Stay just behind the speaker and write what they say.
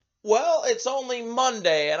Well, it's only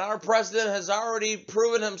Monday, and our president has already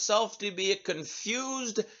proven himself to be a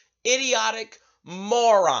confused, idiotic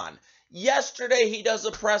moron. Yesterday, he does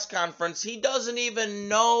a press conference. He doesn't even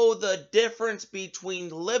know the difference between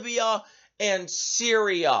Libya and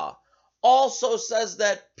Syria. Also says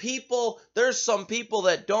that there's some people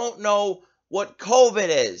that don't know what COVID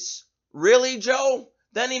is. Really, Joe?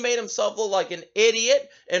 Then he made himself look like an idiot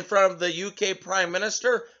in front of the UK Prime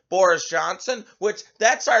Minister, Boris Johnson, which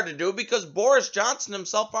that's hard to do because Boris Johnson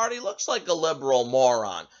himself already looks like a liberal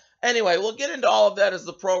moron. Anyway, we'll get into all of that as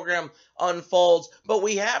the program unfolds, but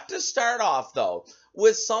we have to start off, though,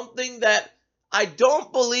 with something that I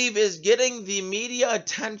don't believe is getting the media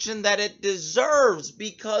attention that it deserves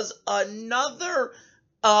because another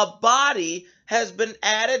body has been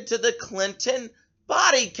added to the Clinton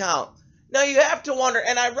body count. Now you have to wonder,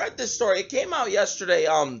 and I read this story. It came out yesterday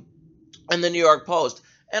in the New York Post,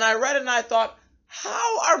 and I read it and I thought,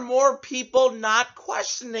 how are more people not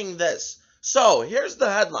questioning this? So here's the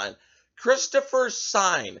headline. Christopher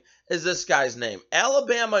Sign is this guy's name.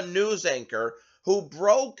 Alabama news anchor who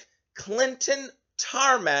broke Clinton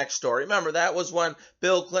tarmac story. Remember, that was when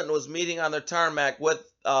Bill Clinton was meeting on the tarmac with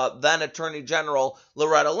then Attorney General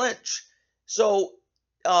Loretta Lynch. So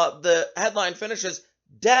the headline finishes,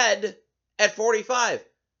 dead at 45.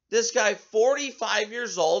 This guy, 45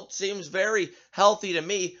 years old, seems very healthy to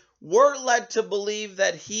me. We're led to believe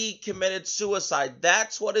that he committed suicide.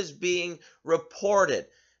 That's what is being reported.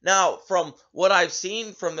 Now, from what I've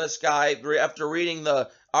seen from this guy after reading the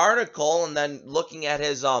article and then looking at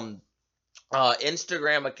his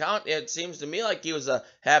Instagram account, it seems to me like he was a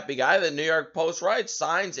happy guy. The New York Post writes,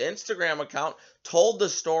 Sign's Instagram account told the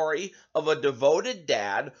story of a devoted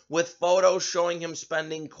dad with photos showing him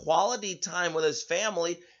spending quality time with his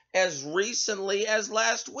family as recently as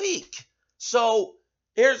last week. So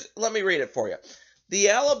let me read it for you. The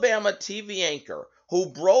Alabama TV anchor who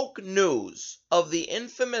broke news of the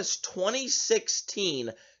infamous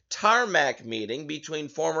 2016 tarmac meeting between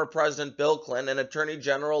former President Bill Clinton and Attorney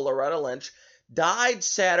General Loretta Lynch died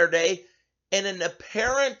Saturday in an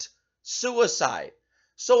apparent suicide.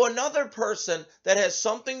 So another person that has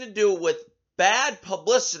something to do with bad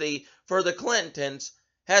publicity for the Clintons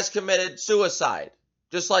has committed suicide.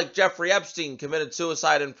 Just like Jeffrey Epstein committed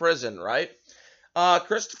suicide in prison, right?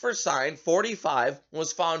 Christopher Sign, 45,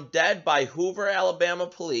 was found dead by Hoover, Alabama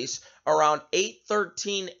police around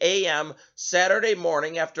 8:13 a.m. Saturday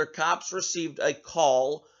morning after cops received a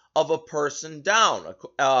call of a person down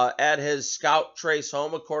at his Scout Trace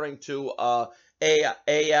home, according to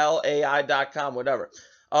ALAI.com, whatever.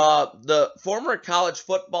 The former college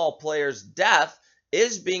football player's death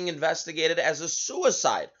is being investigated as a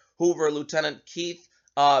suicide. Hoover Lieutenant Keith,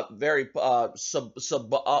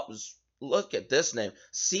 look at this name,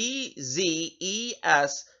 Czeskleba.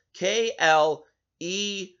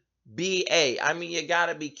 I mean, you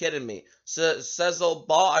gotta be kidding me. Cecil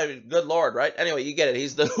Ball, good Lord, right? Anyway, you get it.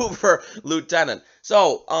 He's the Hoover lieutenant.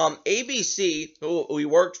 So, ABC, who he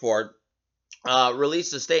worked for,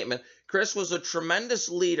 released a statement. Chris was a tremendous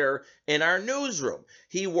leader in our newsroom.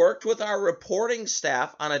 He worked with our reporting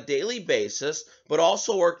staff on a daily basis, but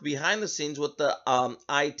also worked behind the scenes with the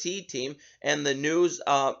IT team and the news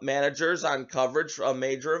managers on coverage of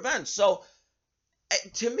major events. So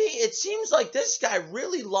to me, it seems like this guy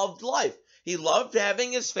really loved life. He loved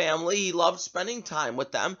having his family. He loved spending time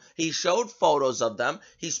with them. He showed photos of them.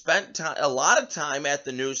 He spent a lot of time at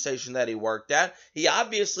the news station that he worked at. He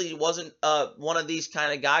obviously wasn't one of these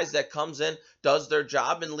kind of guys that comes in, does their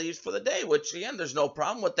job, and leaves for the day, which, again, there's no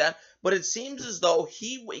problem with that. But it seems as though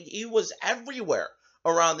he was everywhere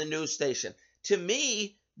around the news station. To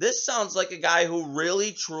me, this sounds like a guy who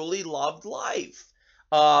really, truly loved life.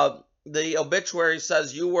 The obituary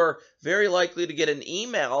says you were very likely to get an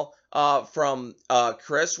email from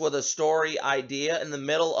Chris with a story idea in the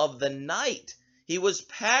middle of the night. He was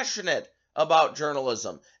passionate about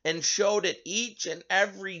journalism and showed it each and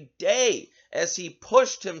every day as he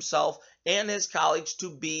pushed himself and his colleagues to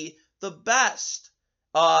be the best.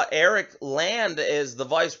 Eric Land is the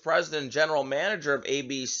vice president and general manager of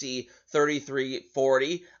ABC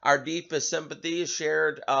 3340. Our deepest sympathy is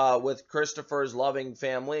shared with Christopher's loving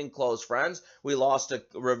family and close friends. We lost a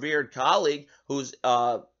revered colleague whose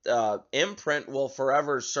imprint will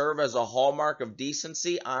forever serve as a hallmark of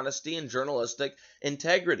decency, honesty, and journalistic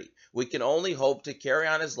integrity. We can only hope to carry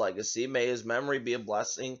on his legacy. May his memory be a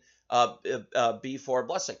blessing, be for a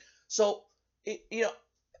blessing. So,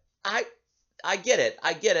 I get it.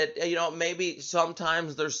 I get it. Maybe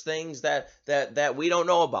sometimes there's things that we don't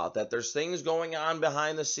know about, that there's things going on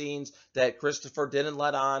behind the scenes that Christopher didn't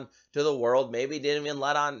let on to the world, maybe didn't even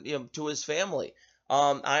let on, to his family.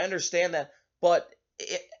 I understand that, but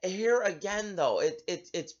here again, though,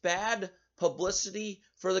 it's bad publicity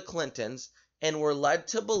for the Clintons, and we're led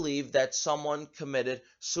to believe that someone committed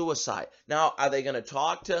suicide. Now, are they going to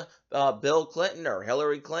talk to Bill Clinton or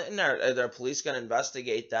Hillary Clinton? Are the police going to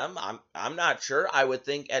investigate them? I'm not sure. I would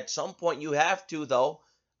think at some point you have to, though.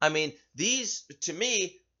 I mean, these to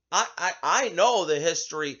me, I know the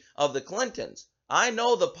history of the Clintons. I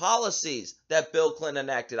know the policies that Bill Clinton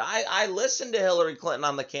enacted. I listened to Hillary Clinton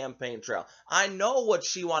on the campaign trail. I know what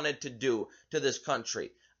she wanted to do to this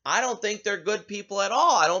country. I don't think they're good people at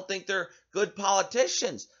all. I don't think they're good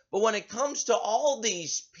politicians. But when it comes to all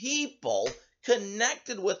these people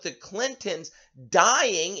connected with the Clintons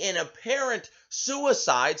dying in apparent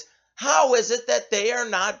suicides, how is it that they are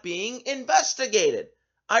not being investigated?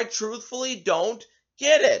 I truthfully don't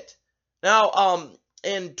get it. Now,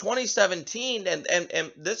 in 2017,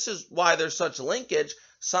 and this is why there's such linkage,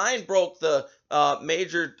 Sign broke the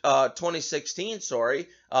major 2016,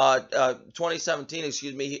 2017,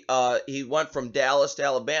 excuse me. He went from Dallas to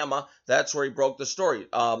Alabama. That's where he broke the story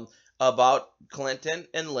about Clinton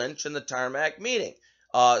and Lynch in the tarmac meeting.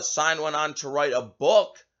 Sign went on to write a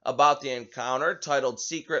book about the encounter titled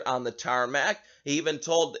Secret on the Tarmac. He even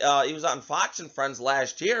told, he was on Fox and Friends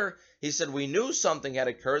last year. He said, we knew something had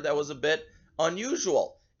occurred that was a bit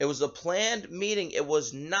unusual. It was a planned meeting. It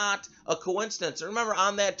was not a coincidence. Remember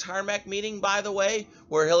on that tarmac meeting, by the way,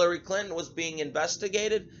 where Hillary Clinton was being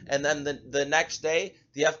investigated, and then the next day,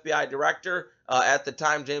 the FBI director at the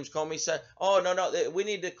time, James Comey, said, oh, no, we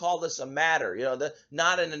need to call this a matter,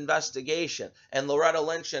 not an investigation. And Loretta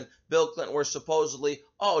Lynch and Bill Clinton were supposedly,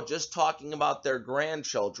 just talking about their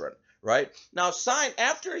grandchildren, right? Now, Sign,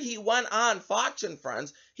 after he went on Fox and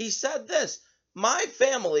Friends, he said this: my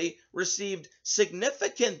family received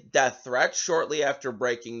significant death threats shortly after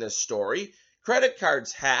breaking this story. Credit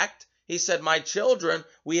cards hacked. He said, my children,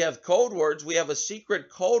 we have code words. We have a secret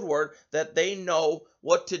code word that they know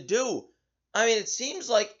what to do. I mean, it seems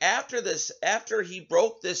like after he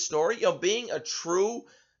broke this story, being a true,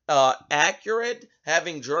 accurate,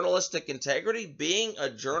 having journalistic integrity, being a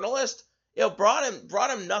journalist, brought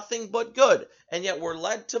him nothing but good. And yet we're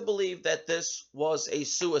led to believe that this was a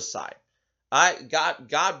suicide.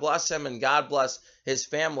 God bless him and God bless his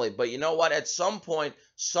family. But you know what? At some point,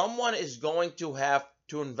 someone is going to have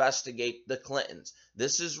to investigate the Clintons.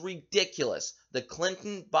 This is ridiculous. The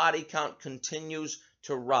Clinton body count continues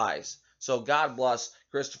to rise. So God bless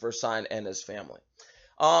Christopher Sign and his family.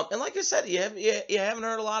 And like I said, you haven't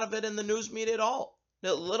heard a lot of it in the news media at all.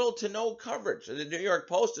 Little to no coverage. The New York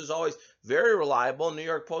Post is always very reliable. New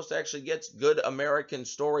York Post actually gets good American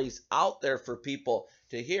stories out there for people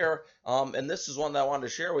to hear. And this is one that I wanted to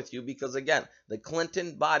share with you because, again, the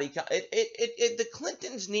Clinton body count, the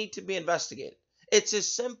Clintons need to be investigated. It's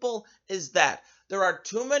as simple as that. There are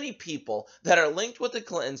too many people that are linked with the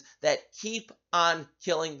Clintons that keep on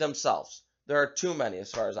killing themselves. There are too many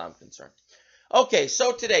as far as I'm concerned. Okay,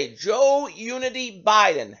 so today, Joe Unity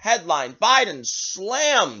Biden, headline, Biden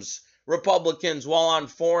slams Republicans while on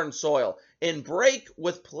foreign soil in break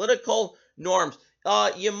with political norms.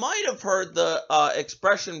 You might have heard the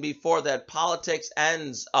expression before that politics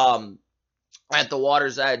ends at the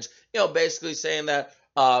water's edge, basically saying that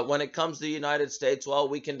when it comes to the United States, well,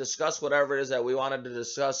 we can discuss whatever it is that we wanted to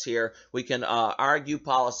discuss here. We can argue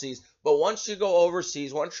policies. But once you go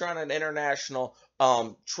overseas, once you're on an international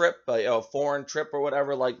trip, foreign trip or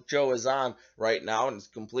whatever, like Joe is on right now, and it's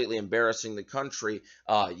completely embarrassing the country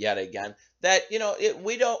yet again, that,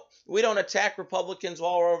 we don't attack Republicans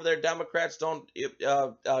while we're over there. Democrats don't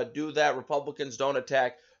do that. Republicans don't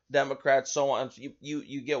attack Democrats, so on.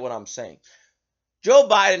 You get what I'm saying. Joe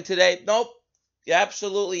Biden today, nope. He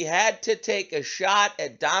absolutely had to take a shot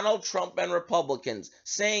at Donald Trump and Republicans,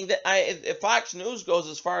 saying that if Fox News goes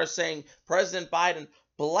as far as saying President Biden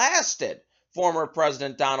blasted former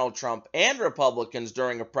President Donald Trump and Republicans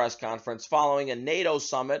during a press conference following a NATO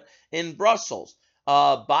summit in Brussels.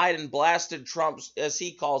 Biden blasted Trump's, as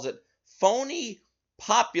he calls it, phony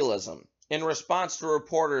populism in response to a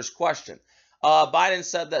reporter's question. Biden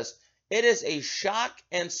said this: it is a shock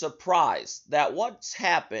and surprise that what's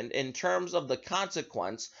happened in terms of the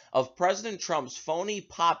consequence of President Trump's phony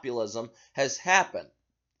populism has happened.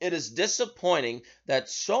 It is disappointing that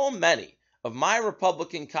so many of my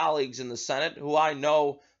Republican colleagues in the Senate, who I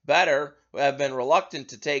know better, have been reluctant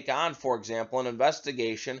to take on, for example, an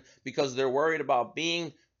investigation because they're worried about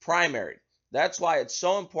being primaried. That's why it's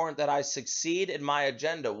so important that I succeed in my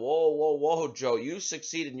agenda. Whoa, Joe, you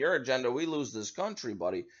succeed in your agenda, we lose this country,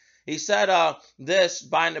 buddy. He said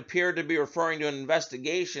Biden appeared to be referring to an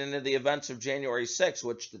investigation into the events of January 6th,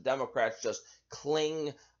 which the Democrats just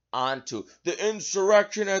cling onto the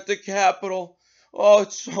insurrection at the Capitol. Oh,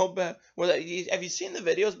 it's so bad. Have you seen the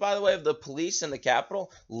videos, by the way, of the police in the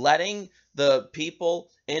Capitol letting the people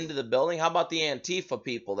into the building? How about the Antifa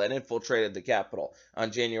people that infiltrated the Capitol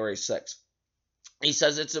on January 6th? He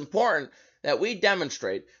says it's important that we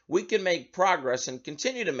demonstrate we can make progress and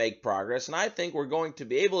continue to make progress, and I think we're going to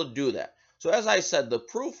be able to do that. So as I said, the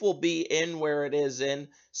proof will be in where it is in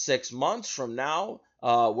 6 months from now,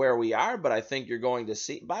 where we are, but I think you're going to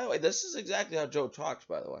see. By the way, this is exactly how Joe talks,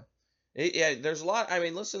 by the way. Yeah, there's a lot. I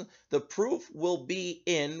mean, listen, the proof will be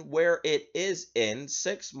in where it is in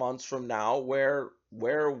 6 months from now, where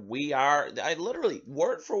we are. I literally,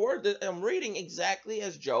 word for word, I'm reading exactly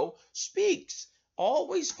as Joe speaks.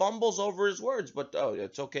 Always fumbles over his words, but oh,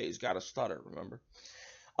 it's okay. He's got a stutter, remember?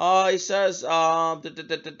 He says there's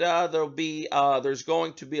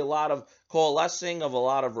going to be a lot of coalescing of a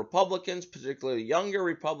lot of Republicans, particularly younger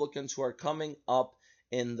Republicans who are coming up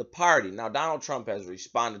in the party. Now, Donald Trump has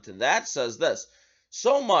responded to that, says this: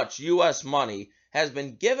 so much U.S. money has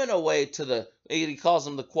been given away to he calls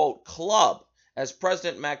them the, quote, club, as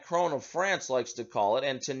President Macron of France likes to call it,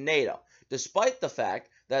 and to NATO, despite the fact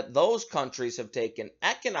that those countries have taken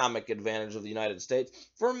economic advantage of the United States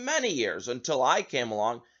for many years until I came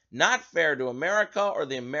along. Not fair to America or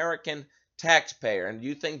the American taxpayer. And do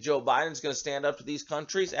you think Joe Biden's going to stand up to these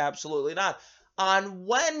countries? Absolutely not. On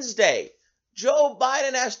Wednesday, Joe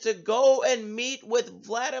Biden has to go and meet with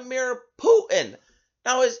Vladimir Putin.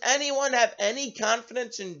 Now, does anyone have any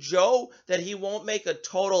confidence in Joe that he won't make a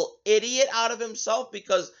total idiot out of himself?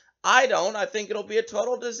 Because I don't. I think it'll be a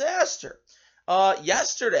total disaster.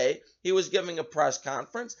 Yesterday, he was giving a press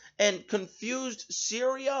conference and confused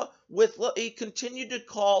Syria with, he continued to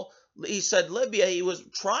call, he said Libya, he was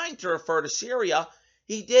trying to refer to Syria.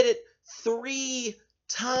 He did it 3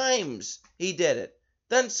 times. He did it.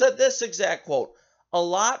 Then said this exact quote: a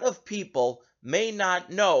lot of people may not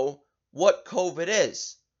know what COVID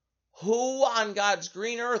is. Who on God's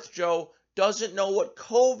green earth, Joe, doesn't know what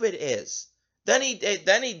COVID is? Then he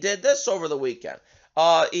did this over the weekend.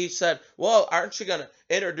 He said, well, aren't you going to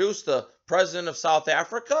introduce the president of South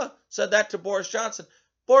Africa? Said that to Boris Johnson.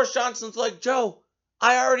 Boris Johnson's like, Joe,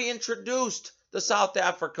 I already introduced the South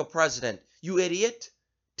Africa president, you idiot.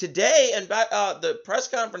 Today, and the press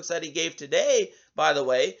conference that he gave today, by the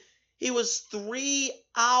way, he was 3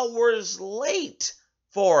 hours late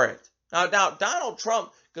for it. Now, Donald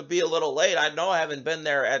Trump could be a little late. I know I haven't been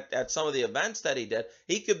there at some of the events that he did.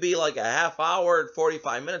 He could be like a half hour,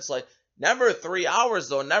 45 minutes late. Never 3 hours,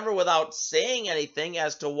 though, never without saying anything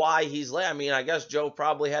as to why he's late. I mean, I guess Joe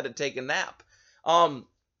probably had to take a nap. And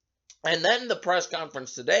then the press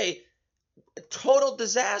conference today, total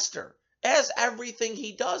disaster, as everything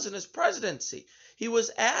he does in his presidency. He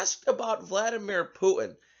was asked about Vladimir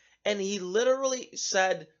Putin, and he literally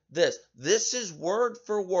said this. This is word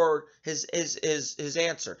for word his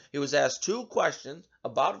answer. He was asked 2 questions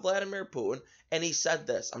about Vladimir Putin, and he said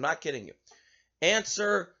this. I'm not kidding you.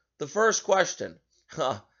 Answer the first question.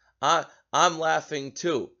 I'm laughing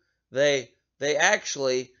too. They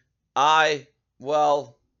actually,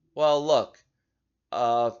 look,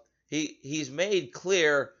 he's made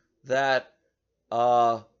clear that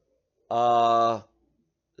the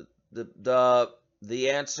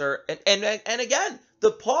answer, and again,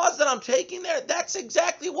 the pause that I'm taking there, that's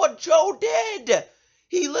exactly what Joe did.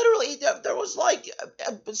 He literally, there was like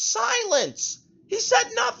silence. He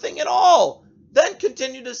said nothing at all. Then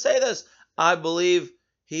continued to say this. I believe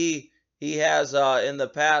he has in the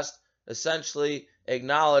past essentially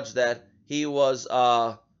acknowledged that he was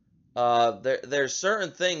there's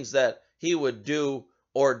certain things that he would do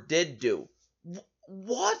or did do.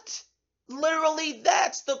 What? Literally,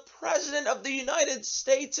 that's the President of the United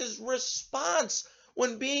States' response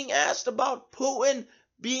when being asked about Putin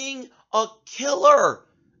being a killer.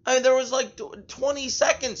 I mean, there was like 20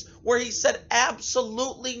 seconds where he said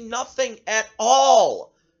absolutely nothing at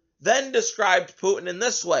all. Then described Putin in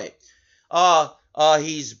this way.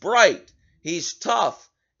 He's bright, he's tough,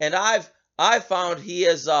 and I found he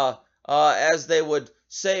is, as they would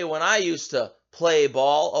say when I used to play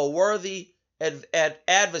ball, a worthy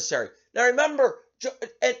adversary. Now remember,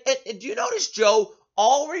 and do you notice Joe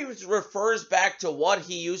always refers back to what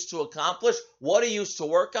he used to accomplish, what he used to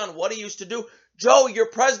work on, what he used to do? Joe, you're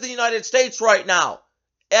president of the United States right now.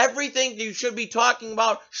 Everything you should be talking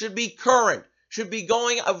about should be current, should be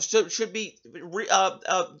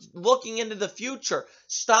looking into the future.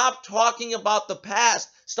 Stop talking about the past.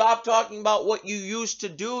 Stop talking about what you used to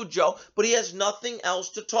do, Joe. But he has nothing else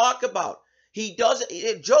to talk about.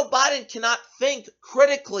 Joe Biden cannot think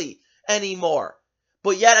critically anymore.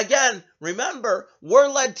 But yet again, remember, we're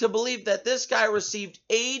led to believe that this guy received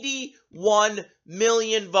 81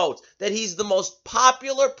 million votes, that he's the most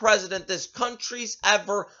popular president this country's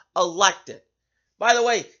ever elected. By the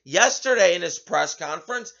way, yesterday in his press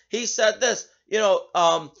conference, he said this,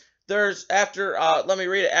 let me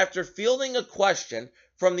read it. After fielding a question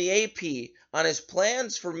from the AP on his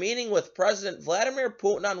plans for meeting with President Vladimir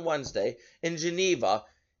Putin on Wednesday in Geneva,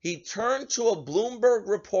 he turned to a Bloomberg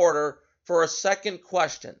reporter for a second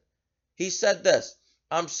question. He said this,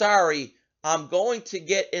 "I'm sorry, I'm going to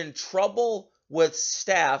get in trouble with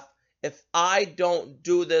staff if I don't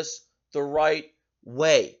do this the right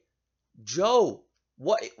way." Joe,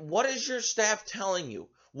 what is your staff telling you?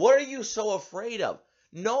 What are you so afraid of?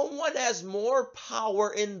 No one has more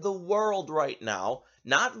power in the world right now.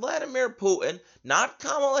 Not Vladimir Putin, not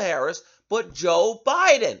Kamala Harris, but Joe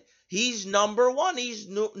Biden. He's number one. He's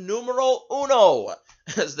numero uno,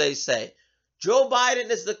 as they say. Joe Biden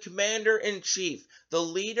is the commander-in-chief, the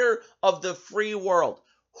leader of the free world.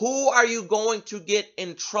 Who are you going to get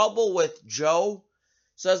in trouble with, Joe?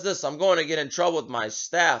 Says this, "I'm going to get in trouble with my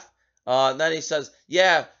staff." And then he says,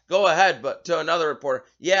 "Yeah, go ahead," but to another reporter,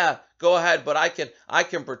 "Yeah, go ahead, but I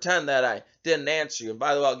can pretend that I didn't answer you." And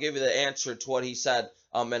by the way, I'll give you the answer to what he said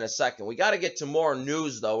in a second. We got to get to more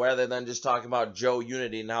news, though, rather than just talking about Joe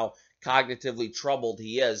Unity and how cognitively troubled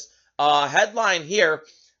he is. Headline here,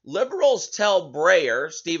 liberals tell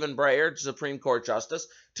Stephen Breyer, Supreme Court Justice,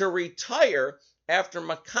 to retire after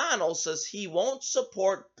McConnell says he won't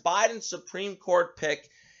support Biden's Supreme Court pick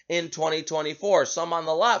in 2024. Some on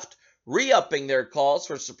the left re-upping their calls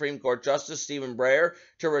for Supreme Court Justice Stephen Breyer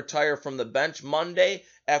to retire from the bench Monday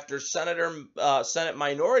after Senate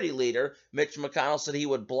Minority Leader Mitch McConnell said he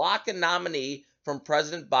would block a nominee from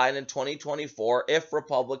President Biden in 2024 if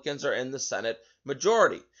Republicans are in the Senate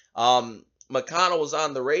majority. McConnell was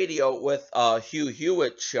on the radio with Hugh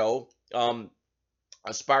Hewitt's show,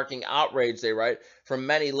 sparking outrage, they write, from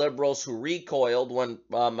many liberals who recoiled when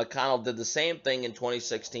McConnell did the same thing in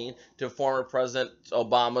 2016 to former President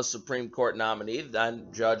Obama's Supreme Court nominee, then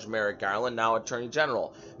Judge Merrick Garland, now Attorney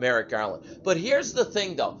General Merrick Garland. But here's the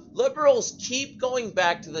thing, though. Liberals keep going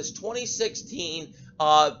back to this 2016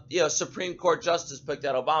 Supreme Court justice pick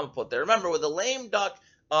that Obama put there. Remember, with the lame duck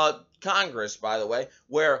Congress, by the way,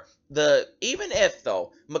 where even if,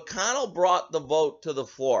 though, McConnell brought the vote to the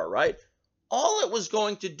floor, right? All it was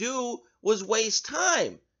going to do was waste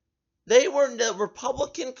time. The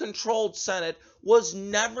Republican-controlled Senate was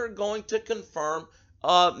never going to confirm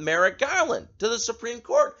Merrick Garland to the Supreme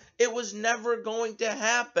Court. It was never going to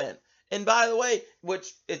happen. And by the way,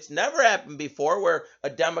 which it's never happened before, where a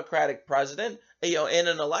Democratic president, in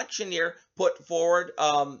an election year, put forward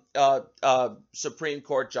Supreme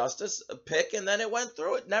Court justice pick, and then it went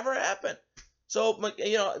through. It never happened. So,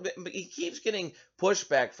 he keeps getting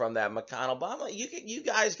pushback from that McConnell. But you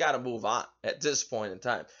guys got to move on at this point in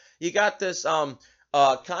time. You got this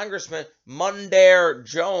Congressman Mondaire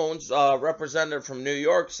Jones, representative from New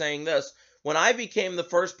York, saying this: "When I became the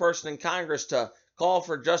first person in Congress to call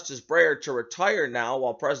for Justice Breyer to retire now,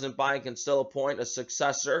 while President Biden can still appoint a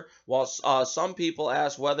successor, while some people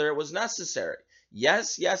ask whether it was necessary.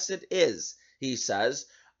 Yes, it is," he says.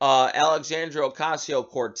 Alexandria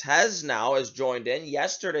Ocasio-Cortez now has joined in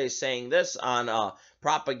yesterday saying this on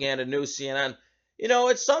Propaganda News CNN.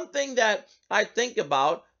 It's something that I think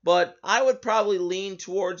about, but I would probably lean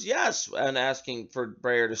towards yes and asking for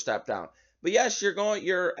Breyer to step down. But yes,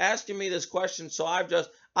 you're asking me this question, so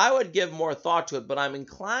I would give more thought to it, but I'm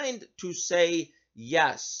inclined to say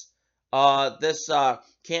yes. This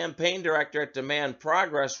campaign director at Demand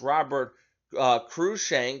Progress, Robert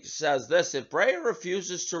Cruikshank, says this: "If Breyer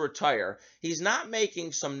refuses to retire, he's not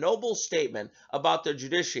making some noble statement about the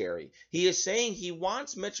judiciary. He is saying he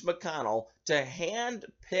wants Mitch McConnell to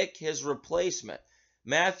hand-pick his replacement."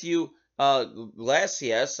 Matthew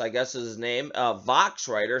Glacius, I guess is his name, Vox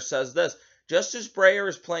writer, says this: "Justice Breyer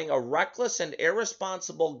is playing a reckless and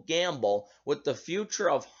irresponsible gamble with the future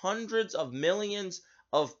of hundreds of millions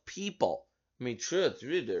of people." I mean, true,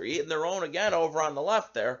 they're eating their own again over on the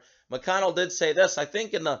left there. McConnell did say this: "I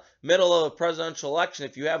think in the middle of a presidential election,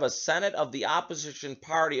 if you have a Senate of the opposition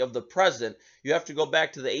party of the president, you have to go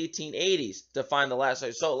back to the 1880s to find the last."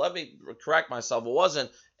 So let me correct myself.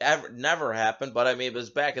 It never happened, but I mean, it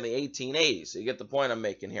was back in the 1880s. So you get the point I'm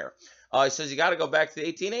making here. He says you got to go back to the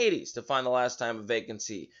 1880s to find the last time a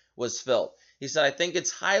vacancy was filled. He said, "I think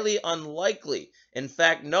it's highly unlikely. In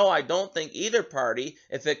fact, no, I don't think either party,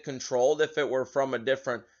 if it were from a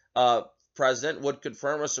different president, would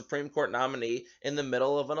confirm a Supreme Court nominee in the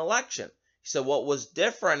middle of an election." He said what was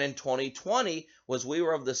different in 2020 was we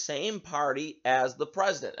were of the same party as the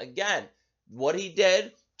president. Again, what he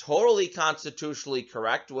did, totally constitutionally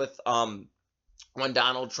correct with when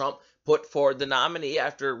Donald Trump put forward the nominee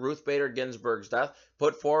after Ruth Bader Ginsburg's death,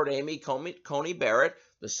 put forward Amy Coney Barrett.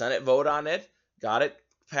 The Senate vote on it, got it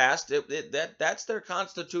passed. That's their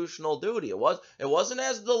constitutional duty. It wasn't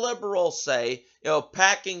as the liberals say,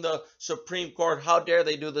 packing the Supreme Court. How dare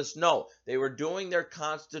they do this? No, they were doing their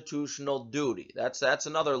constitutional duty. That's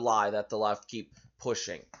another lie that the left keep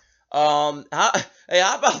pushing. Hey,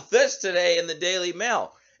 how about this today in the Daily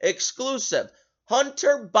Mail? Exclusive.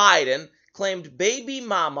 Hunter Biden claimed baby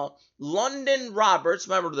mama London Roberts,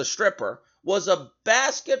 remember the stripper, was a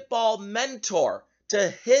basketball mentor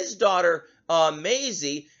to his daughter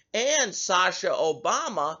Maisie and Sasha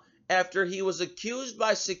Obama after he was accused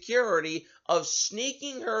by security of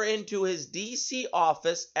sneaking her into his D.C.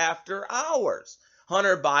 office after hours.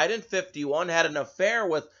 Hunter Biden, 51, had an affair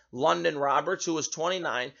with London Roberts, who was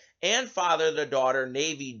 29, and fathered the daughter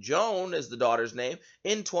Navy Joan, is the daughter's name,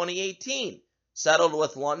 in 2018. Settled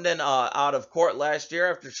with London out of court last year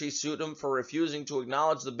after she sued him for refusing to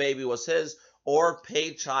acknowledge the baby was his or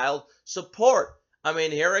pay child support. I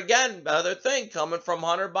mean, here again, another thing coming from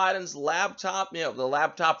Hunter Biden's laptop, the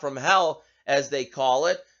laptop from hell, as they call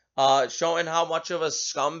it, showing how much of a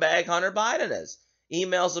scumbag Hunter Biden is.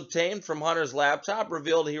 Emails obtained from Hunter's laptop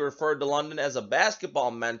revealed he referred to London as a basketball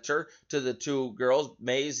mentor to the two girls,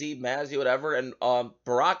 Maisie, whatever, and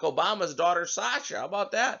Barack Obama's daughter, Sasha. How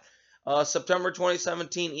about that? September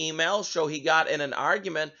 2017 emails show he got in an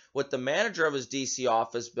argument with the manager of his D.C.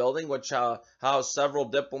 office building, which housed several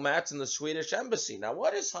diplomats in the Swedish embassy. Now,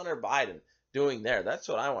 what is Hunter Biden doing there? That's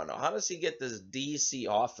what I want to know. How does he get this D.C.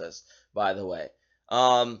 office, by the way?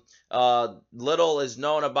 Little is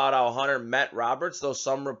known about how Hunter met Roberts, though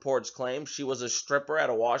some reports claim she was a stripper at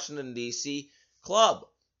a Washington, D.C. club.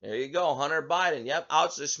 There you go, Hunter Biden. Yep,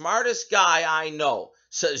 out's the smartest guy I know,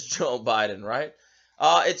 says Joe Biden, right?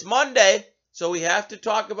 It's Monday, so we have to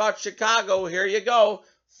talk about Chicago. Here you go.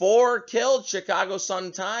 4 killed, Chicago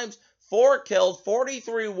Sun-Times. 4 killed,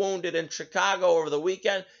 43 wounded in Chicago over the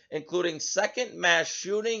weekend, including second mass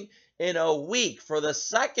shooting in a week. For the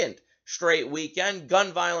second straight weekend,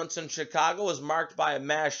 gun violence in Chicago was marked by a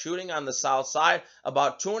mass shooting on the south side,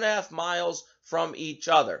 about 2.5 miles from each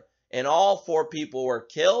other. In all, 4 people were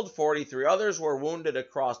killed. 43 others were wounded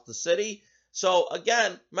across the city. So,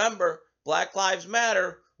 again, remember, Black Lives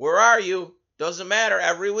Matter. Where are you? Doesn't matter.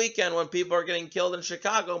 Every weekend when people are getting killed in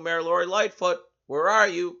Chicago, Mayor Lori Lightfoot, where are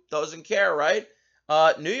you? Doesn't care, right?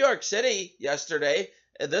 New York City yesterday,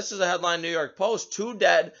 this is a headline, New York Post, 2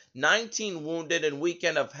 dead, 19 wounded in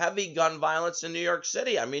weekend of heavy gun violence in New York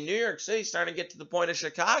City. I mean, New York City's starting to get to the point of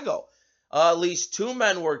Chicago. At least 2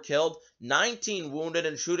 men were killed, 19 wounded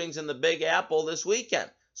in shootings in the Big Apple this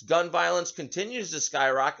weekend. Gun violence continues to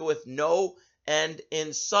skyrocket with no end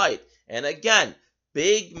in sight. And again,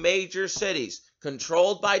 big major cities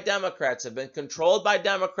controlled by Democrats have been controlled by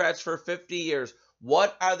Democrats for 50 years.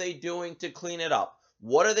 What are they doing to clean it up?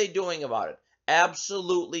 What are they doing about it?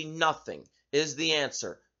 Absolutely nothing is the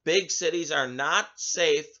answer. Big cities are not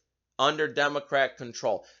safe under Democrat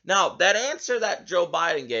control. Now, that answer that Joe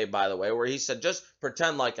Biden gave, by the way, where he said, just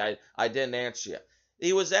pretend like I didn't answer you.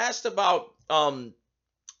 He was asked about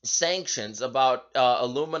sanctions, about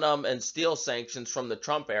aluminum and steel sanctions from the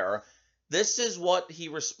Trump era. This is what he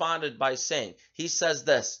responded by saying. He says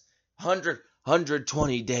this,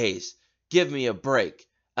 120 days. Give me a break.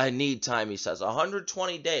 I need time, he says.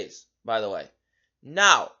 120 days, by the way.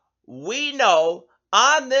 Now, we know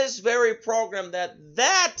on this very program that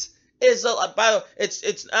is, by the way,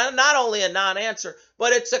 it's not only a non-answer,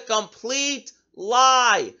 but it's a complete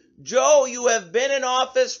lie. Joe, you have been in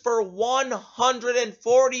office for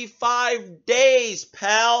 145 days,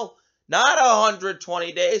 pal. Not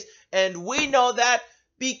 120 days. And we know that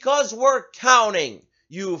because we're counting,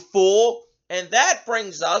 you fool. And that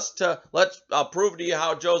brings us to, I'll prove to you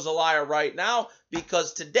how Joe's a liar right now,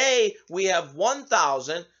 because today we have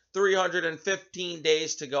 1,315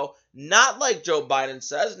 days to go. Not like Joe Biden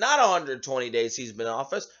says, not 120 days he's been in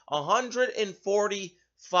office,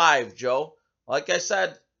 145, Joe. Like I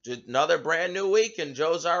said, another brand new week, and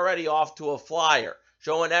Joe's already off to a flyer,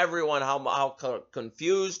 showing everyone how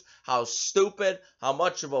confused, how stupid, how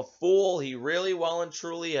much of a fool he really well and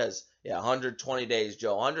truly is. Yeah, 120 days,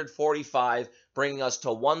 Joe. 145, bringing us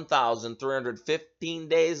to 1,315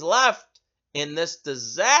 days left in this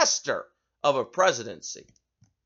disaster of a presidency.